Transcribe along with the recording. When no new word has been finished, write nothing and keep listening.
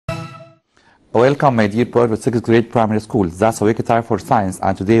Welcome, my dear boys with 6th grade primary school. That's a week time for science,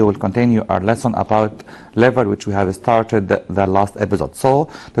 and today we will continue our lesson about lever, which we have started the last episode. So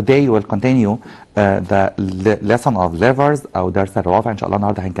today we will continue the lesson of levers أو درس الروافع. إن شاء الله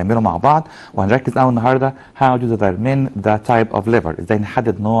النهارده هنكمله مع بعض وهنركز أول النهارده how to determine the type of lever. إزاي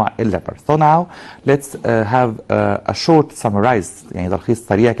نحدد نوع الليفر. So now let's have a short summarize يعني تلخيص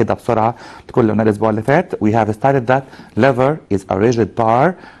سريع كده بسرعة لكل اللي قلناه الأسبوع اللي فات. We have studied that lever is a rigid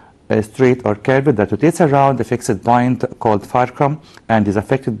bar, straight or curved that rotates around a fixed point called fulcrum and is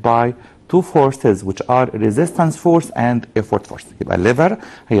affected by two forces which are resistance force and effort force. يبقى الليفر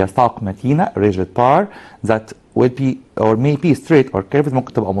هي ساق متينة rigid bar that will be or may be straight or curved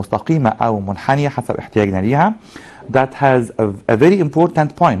ممكن تبقى مستقيمة أو منحنية حسب احتياجنا ليها. That has a very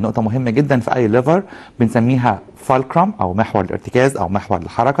important point نقطة مهمة جدا في أي ليفر بنسميها fulcrum أو محور الارتكاز أو محور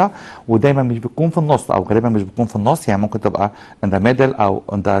الحركة ودايما مش بتكون في النص أو غالبا مش بتكون في النص يعني ممكن تبقى in the middle أو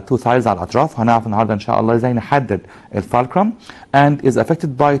on the two sides على الأطراف. هنعرف النهاردة إن شاء الله إزاي نحدد الفالكرم and is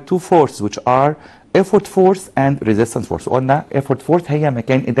affected by two forces which are effort force and resistance force. قلنا effort force هي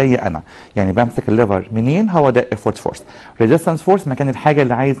مكان ايديا انا يعني بمسك الليفر منين هو ده effort force. resistance force مكان الحاجه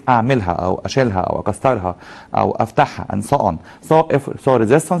اللي عايز اعملها او اشيلها او اكسرها او افتحها and so on. So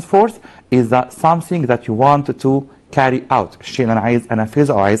resistance force is that something that you want to carry out الشيء اللي انا عايز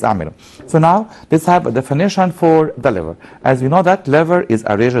انفذه او عايز اعمله. So now let's have a definition for the lever. As we know that lever is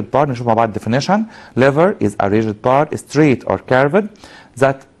a rigid bar. نشوف مع بعض definition. Lever is a rigid bar straight or curved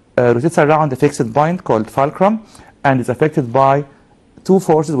that rotates around a fixed point called fulcrum and is affected by two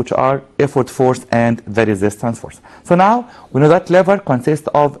forces which are effort force and the resistance force. So now we know that lever consists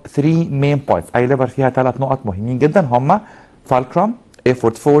of three main points. أي lever فيها ثلاث نقط مهمين جدا هما fulcrum,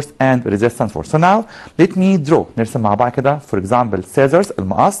 effort force and resistance force. So now let me draw. نرسم مع بعض كده for example scissors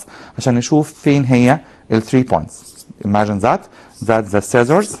المقص عشان نشوف فين هي ال 3 points. Imagine that the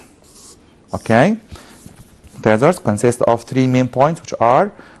scissors, okay, scissors consist of three main points which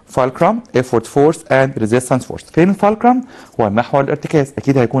are fulcrum, effort force and resistance force. فين الفالكرم؟ هو محور الارتكاز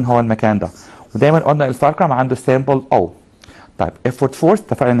اكيد هيكون هو المكان ده ودايما قلنا الفالكرم عنده سيمبل O. طيب effort force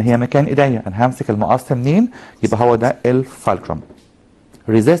اتفقنا ان هي مكان ايديا انا همسك المقص منين يبقى هو ده الفالكرم.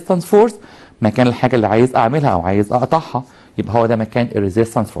 resistance force مكان الحاجه اللي عايز اعملها او عايز اقطعها يبقى هو ده مكان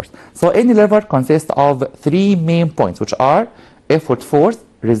resistance force. So any lever consists of three main points which are effort force,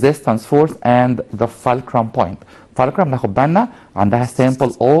 resistance force and the fulcrum point. fulcrum ناخد بالنا عندها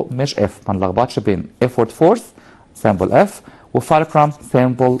sample O مش F ما نلخبطش بين effort force sample F و fulcrum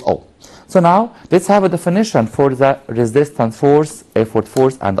sample O. So now let's have a definition for the resistance force, effort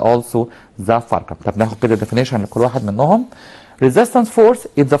force and also the fulcrum. طب ناخد كده definition لكل واحد منهم. Resistance force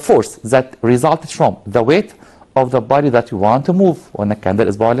is the force that results from the weight of the body that you want to move. وقلنا الكلام ده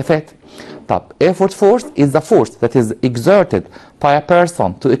الاسبوع اللي فات. طب effort force is the force that is exerted by a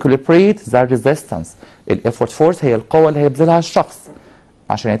person to equilibrate the resistance. الeffort force هي القوة اللي هيبذلها الشخص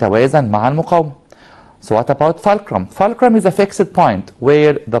عشان يتوازن مع المقاومة. So what about fulcrum? Fulcrum is a fixed point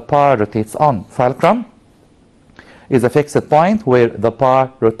where the bar rotates on. Fulcrum is a fixed point where the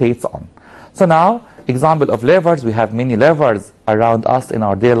bar rotates on. So now example of levers, we have many levers around us in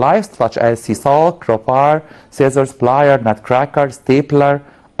our daily lives such as seesaw, crowbar, scissors, plier, nutcracker, stapler,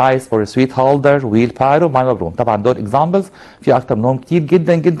 ice or sweet holder, wheelbarrow, manual broom. طبعا دول examples في اكتر منهم كتير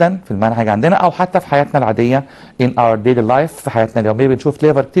جدا جدا في المنهج عندنا او حتى في حياتنا العاديه in our daily life في حياتنا اليوميه بنشوف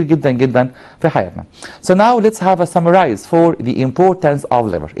ليفر كتير جدا جدا في حياتنا. So now let's have a summarize for the importance of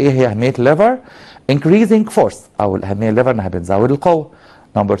lever. ايه هي اهميه الليفر؟ increasing force او الاهميه الليفر انها بتزود القوه.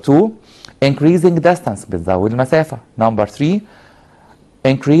 Number 2 increasing distance بتزود المسافه. Number 3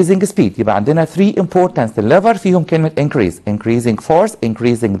 increasing speed. يبقى عندنا 3 importance الليفر فيهم كلمة increasing force,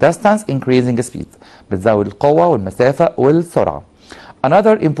 increasing distance, increasing speed. بتزود القوة والمسافة والسرعة.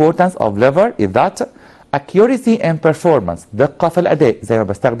 Another importance of lever is that accuracy and performance. دقة في الأداء زي ما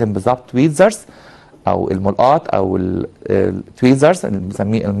بستخدم بالظبط tweezers أو الملقاط أو التويزرز اللي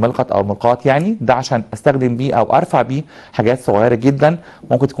بنسميه الملقط أو الملقاط يعني ده عشان أستخدم بيه أو أرفع بيه حاجات صغيرة جدا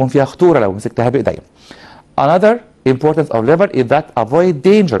ممكن تكون فيها خطورة لو مسكتها بإيديا. Another importance of lever is that avoid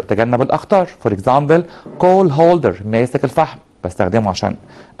danger. تجنب الأخطار. For example coal holder ماسك الفحم بستخدمه عشان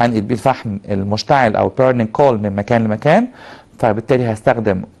أنقل بيه الفحم المشتعل أو burning coal من مكان لمكان فبالتالي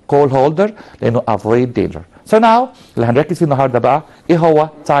هستخدم coal holder لأنه avoid danger. So now اللي هنركز فيه النهارده بقى إيه هو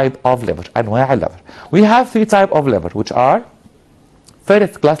type of lever أنواع الليفر. We have 3 type of lever which are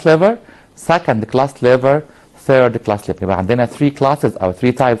first class lever, second class lever, third class lever. يبقى عندنا 3 classes أو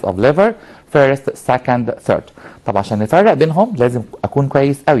 3 types of lever first, second, third. طب عشان نفرق بينهم لازم أكون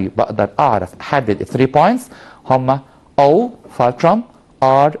كويس قوي بقدر أعرف أحدد ال 3 points هما O fulcrum,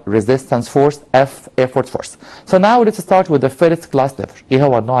 R resistance force, F effort force. So now let's start with the first class lever. ايه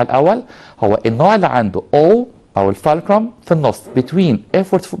هو النوع الاول؟ هو النوع اللي عنده O او الفالكرم في النص between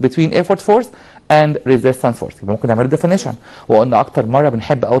effort force and resistance force. يبقى ممكن نعمل definition. وقلنا اكتر مره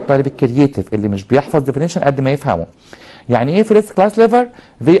بنحب قوي الطالب الكرييتيف اللي مش بيحفظ definition قد ما يفهمه. يعني ايه first class lever؟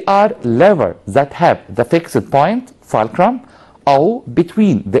 They are lever that have the fixed point fulcrum او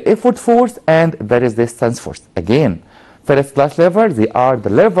between the effort force and the resistance force. Again, first class lever, they are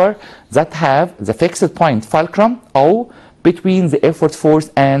the lever that have the fixed point fulcrum or between the effort force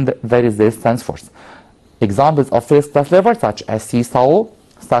and the resistance force. Examples of first class lever such as seesaw,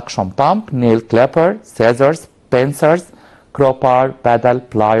 suction pump, nail clipper, scissors, pincers, crowbar, paddle,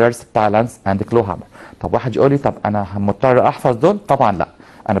 pliers, balance and claw hammer. طب واحد يقول لي طب انا مضطر احفظ دول؟ طبعا لا.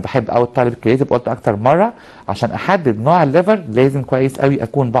 انا بحب قوي الطالب الكريتيف، قلت اكتر مره عشان احدد نوع الليفر لازم كويس قوي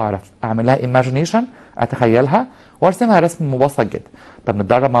اكون بعرف اعمل لها ايماجينيشن، اتخيلها وارسمها رسم مبسط جدا. طب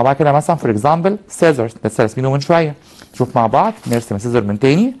نتدرب مع بعض كده مثلا فور اكزامبل سيزرز لسه راسمينه من شويه. نشوف مع بعض، نرسم السيزر من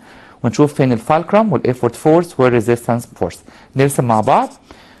تاني ونشوف فين الفالكرم والايفورت فورس والريزيستنس فورس. نرسم مع بعض.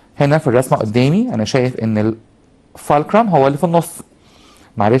 هنا في الرسمه قدامي انا شايف ان الفالكرم هو اللي في النص.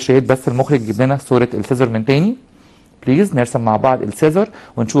 معلش يا ريت بس المخرج يجيب لنا صوره السيزر من تاني بليز. نرسم مع بعض السيزر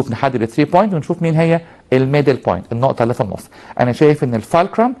ونشوف نحدد ال3 بوينت ونشوف مين هي الميدل بوينت، النقطه اللي في النص. انا شايف ان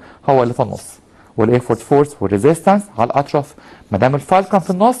الفالكرم هو اللي في النص والايفورت فورس والريزيستنس على الاطراف. ما دام الفالكرم في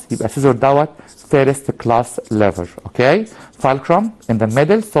النص يبقى السيزر دوت فيرست كلاس ليفر. اوكي، فالكرم in the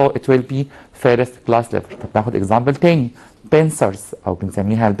middle so it will be first class lever. طب ناخد اكزامبل تاني، بنسرز او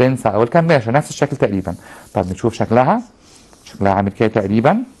بنسميها البنسه او الكماشه، نفس الشكل تقريبا. طب نشوف شكلها عامل كده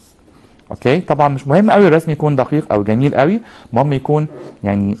تقريبا. اوكي، طبعا مش مهم قوي الرسم يكون دقيق او جميل قوي، المهم يكون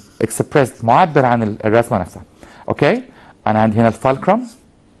يعني اكسبريس، معبر عن الرسمه نفسها. اوكي، انا عندي هنا الفالكرم،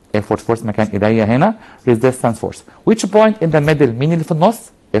 effort force مكان ايديا هنا، resistance force. which point in the middle؟ مين اللي في النص؟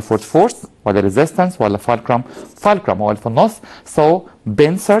 effort force ولا resistance ولا fulcrum؟ fulcrum هو اللي في النص. so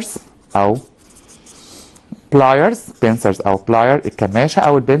pincers او pliers، pincers او plier، الكماشه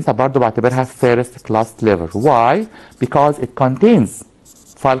او البنسه برضو بعتبرها first class lever. why؟ because it contains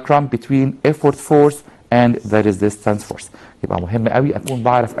fulcrum between effort force and the resistance force. يبقى مهم قوي اكون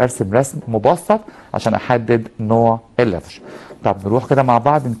بعرف ارسم رسم مبسط عشان احدد نوع الليفر. طب نروح كده مع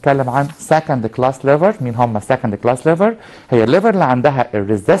بعض نتكلم عن second class lever. مين هم second class lever؟ هي الليفر اللي عندها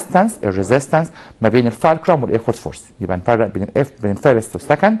الريزيستنس ما بين الفالكرم والايفورت فورس. يبقى نفرق بين الفيرست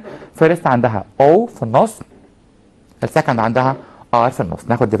والسكند. فيرست عندها O في النص، السكند عندها R في النص.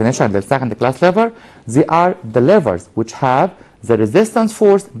 ناخد definition للسكند class lever. They are the levers which have the resistance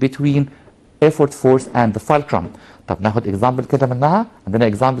force between effort force and the fulcrum. طب ناخد اكزامبل كده منها. عندنا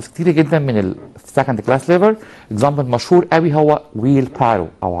اكزامبلز كتير جدا من السكند كلاس ليفر. اكزامبل مشهور قوي هو ويل بارو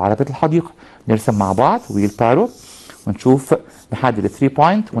او عربيه الحديقه. نرسم مع بعض ويل بارو ونشوف، نحدد ال3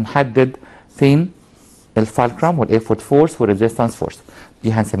 بوينت ونحدد فين الفالكرم والايفورت فورس والريزيستنس فورس.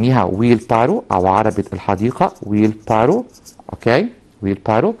 دي هنسميها ويل بارو او عربيه الحديقه، ويل بارو. اوكي، ويل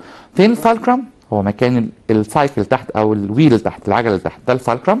بارو. فين الفالكرم؟ هو مكان السايكل تحت او الويل اللي تحت، العجله اللي تحت، ده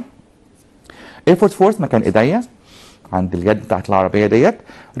الفالكرم. ايفورت فورس مكان ايديا عند اليد بتاعت العربيه ديت.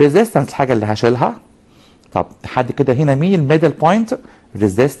 ريزيستنس الحاجه اللي هشيلها. طب لحد كده هنا مين الميدل بوينت؟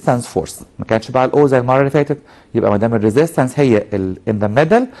 ريزيستنس فورس. ما كانتش بقى الاو زي المره اللي فاتت، يبقى ما دام الريزيستنس هي ان ذا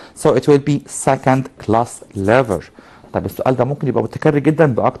ميدل سو ات ويل بي سكند كلاس ليفر. طب السؤال ده ممكن يبقى متكرر جدا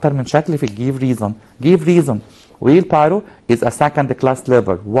باكتر من شكل في الجيف ريزون. جيف ريزون. wheelbarrow is a second class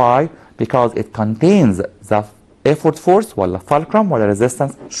lever. Why? Because it contains the effort force ولا fulcrum ولا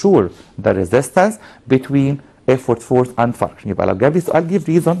resistance. Sure, the resistance between effort force and fulcrum. يبقى لو جاب لي سؤال give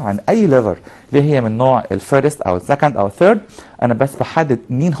reason عن اي lever اللي هي من نوع الفيرست او السكند او الثيرد، انا بس بحدد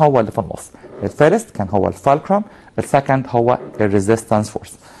مين هو اللي في النص. الفيرست كان هو الفالكرم، السكند هو الريزيستنس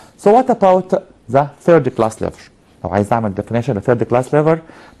فورس. So what about the third class lever؟ لو عايز اعمل definition للثيرد class lever،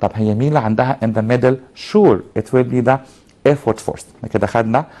 طب هي مين اللي عندها in the middle؟ Sure, it will be the effort force. كده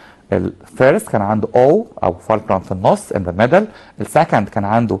خدنا الفيرست كان عنده O او فالكرم في النص in the middle، السكند كان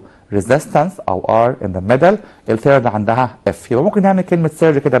عنده resistance او R in the middle، الثيرد عندها F. يبقى ممكن نعمل كلمة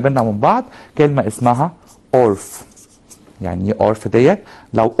سر كده بيننا وبين بعض، كلمة اسمها ORF. يعني ايه ORF ديت؟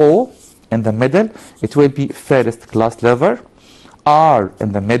 لو O in the middle it will be first class lever. R in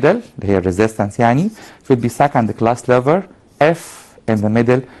the middle اللي هي resistance يعني it will be second class lever. F in the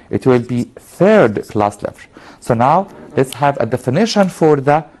middle it will be third class lever. So now let's have a definition for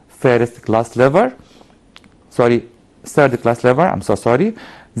the first class lever. Sorry, third class lever. I'm so sorry.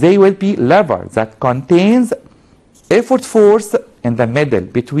 They will be lever that contains effort force in the middle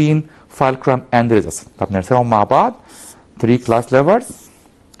between fulcrum and resistance. طب نرسمهم مع بعض. 3 class levers.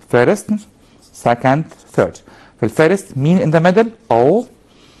 First, second, third. في الفيرست مين in the middle؟ O.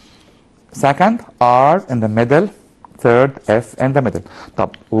 second R in the middle. third F in the middle. طب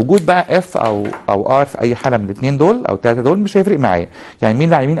وجود بقى F أو R في أي حالة من الاثنين دول أو الثلاثة دول مش هيفرق معايا. يعني مين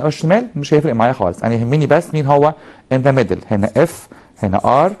اللي على اليمين أو الشمال مش هيفرق معايا خالص. أنا يهمني بس مين هو in the middle. هنا F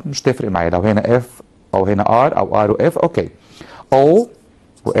هنا R مش تفرق معايا. لو هنا F أو هنا R أو R و F أوكي. O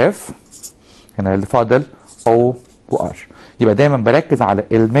و F هنا اللي فاضل O و R. يبقى دايما بركز على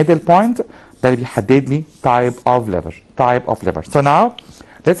الميدل بوينت ده اللي بيحدد لي type of lever. So now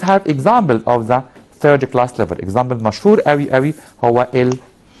let's have example of the third class lever. example مشهور قوي هو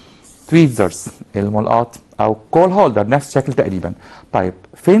التويزرز الملقاط او كول هولدر نفس الشكل تقريبا. طيب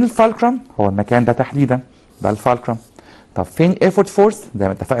فين الفالكرم؟ هو المكان ده تحديدا ده الفالكرم. طب فين ايفورت فورس؟ زي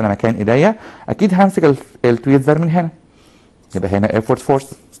ما اتفقنا مكان ايديا اكيد همسك التويزر من هنا يبقى هنا ايفورت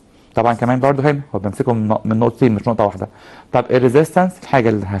فورس. طبعا كمان برضو هنا هو بمسكه من نقطتين مش نقطه واحده. طب الريزيستنس الحاجه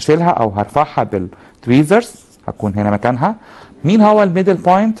اللي هشيلها او هرفعها بالتويزرز هتكون هنا مكانها. مين هو الميدل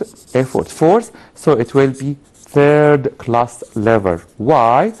بوينت؟ effort force. So it will be third class lever.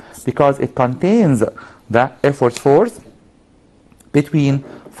 Why? Because it contains the effort force between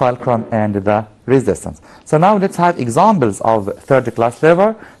fulcrum and the resistance. So now let's have examples of third class lever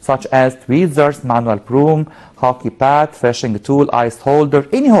such as tweezers, manual broom, hockey pad, fishing tool, ice holder,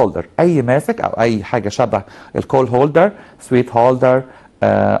 any holder. أي ماسك أو أي حاجة شبه الكول هولدر, sweet holder,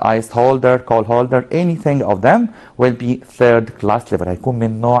 ice holder, coal holder, anything of them will be third class lever. هيكون من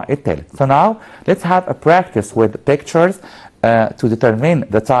النوع الثالث. So now let's have a practice with pictures to determine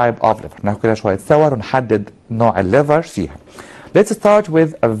the type of lever. ناخد كده شوية صور ونحدد نوع الليفر فيها. Let's start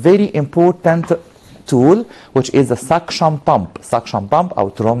with a very important tool which is the suction pump. suction pump أو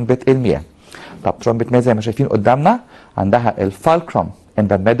ترمبة المياه. طب ترمبة المياه زي ما شايفين قدامنا عندها الفالكرم in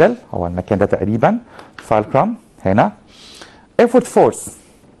the middle هو المكان ده تقريبا. الفالكرم هنا. effort force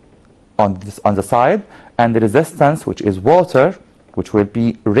on the side and the resistance which is water which will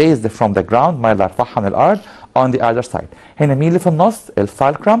be raised from the ground ما اللي هرفعها من الارض on the other side. هنا مين اللي في النص؟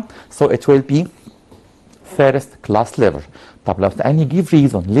 الفالكرم. So it will be first class lever. طب لو سألني give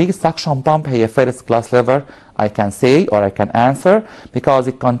reason ليه suction pump هي first class lever I can say or I can answer because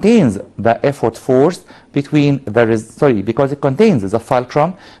it contains the effort force between because it contains the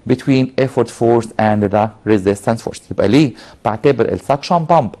fulcrum between effort force and the resistance force. يبقى ليه بعتبر السكشن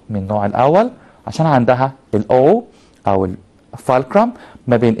بامب من النوع الأول؟ عشان عندها الأو أو الفالكرم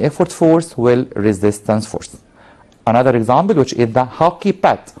ما بين effort force والresistance force. Another example which is the hockey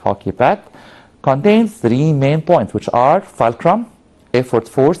pad. Hockey pad contains three main points which are fulcrum, effort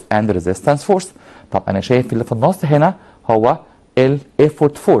force and resistance force. طب أنا شايف اللي في النص هنا هو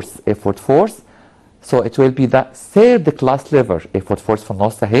effort force. effort force so it will be the third class lever. effort force في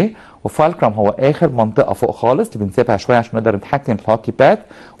النص اهي وفالكرم هو آخر منطقة فوق خالص اللي بنسيبها شوية عشان نقدر نتحكم في الهوكي باد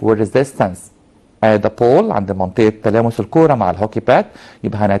والريزيستنس the بول عند منطقة تلامس الكورة مع الهوكي باد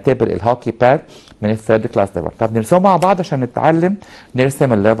يبقى هنعتبر الهوكي باد من الثيرد كلاس ليفر. طب نرسمه مع بعض عشان نتعلم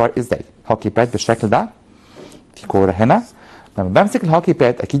نرسم الليفر ازاي. هوكي باد بالشكل ده في كورة هنا. لما بمسك الهوكي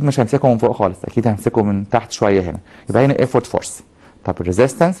باد اكيد مش همسكه من فوق خالص اكيد همسكه من تحت شوية هنا يبقى هنا ايفورت فورس. طب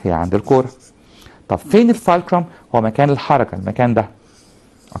الريزيستنس هي عند الكورة. طب فين الفالكرم؟ هو مكان الحركة المكان ده.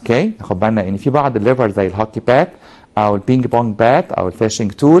 اوكي ناخد بالنا ان في بعض الليفر زي الهوكي باد او البينج بونج بات او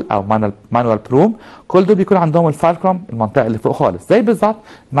الفيشنج تول او مانوال بروم كل دول بيكون عندهم الفالكرم المنطقه اللي فوق خالص زي بالظبط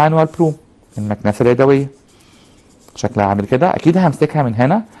مانوال بروم المكنسه اليدويه شكلها عامل كده. اكيد همسكها من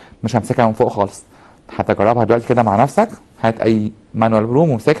هنا مش همسكها من فوق خالص. هتجربها دلوقتي كده مع نفسك. هات اي مانوال بروم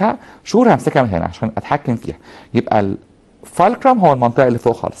وامسكها شور همسكها من هنا عشان اتحكم فيها. يبقى الفالكرم هو المنطقه اللي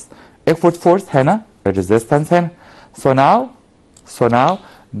فوق خالص. effort force هنا الريزيستنس هنا. so now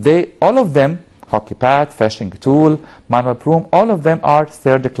they all of them hockey pad, fishing tool, manual broom, all of them are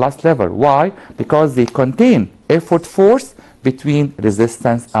third class lever. Why? Because they contain effort force between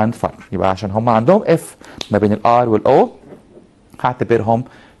resistance and fulcrum. يبقى عشان هم عندهم F ما بين ال R وال O هعتبرهم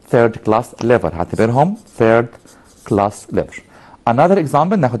third class lever. هعتبرهم third class lever. Another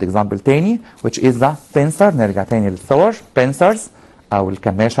example ناخد example تاني which is the pincer. نرجع تاني للصور. pincers او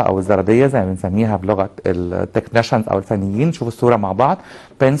الكماشه او الزرديه زي ما بنسميها بلغه التكنيشنز او الفنيين. نشوف الصوره مع بعض.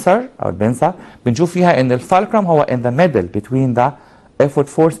 بنسر او البنسه بنشوف فيها ان الفالكرم هو in the middle between the effort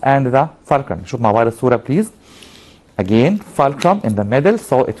force and the fulcrum. نشوف مع بعض الصوره بليز. again fulcrum in the middle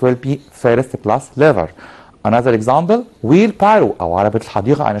so it will be first class lever. another example wheel barrow او عربه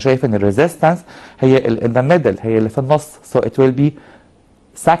الحديقه. انا شايف ان الريزيستنس هي in the middle هي اللي في النص so it will be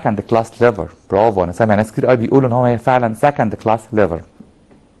second class lever. برافو. انا سامع ناس كتير قوي بيقولوا ان هو فعلا second class lever.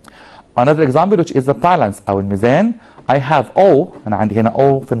 another example which is the balance او الميزان. I have O. انا عندي هنا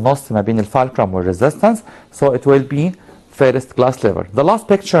O في النص ما بين الفالكرم والريزيستنس so it will be first class lever. The last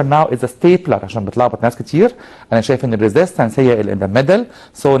picture now is a stapler عشان بتلخبط ناس كتير. أنا شايف إن resistance هي اللي in the middle.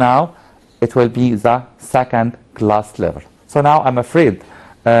 So now it will be the second class lever. So now I'm afraid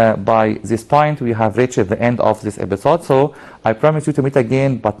by this point we have reached the end of this episode. So I promise you to meet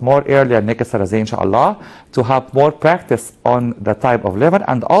again but more earlier next Thursday inshallah to have more practice on the type of lever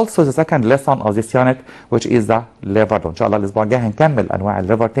and also the second lesson of this unit which is the lever. ان شاء الله الاسبوع الجاي هنكمل انواع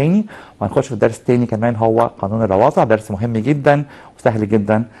الليفر تاني وهنخش في الدرس التاني كمان هو قانون الروافع. درس مهم جدا وسهل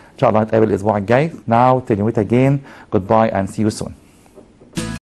جدا. ان شاء الله نتقابل الاسبوع الجاي. Now till you meet again, goodbye and see you soon.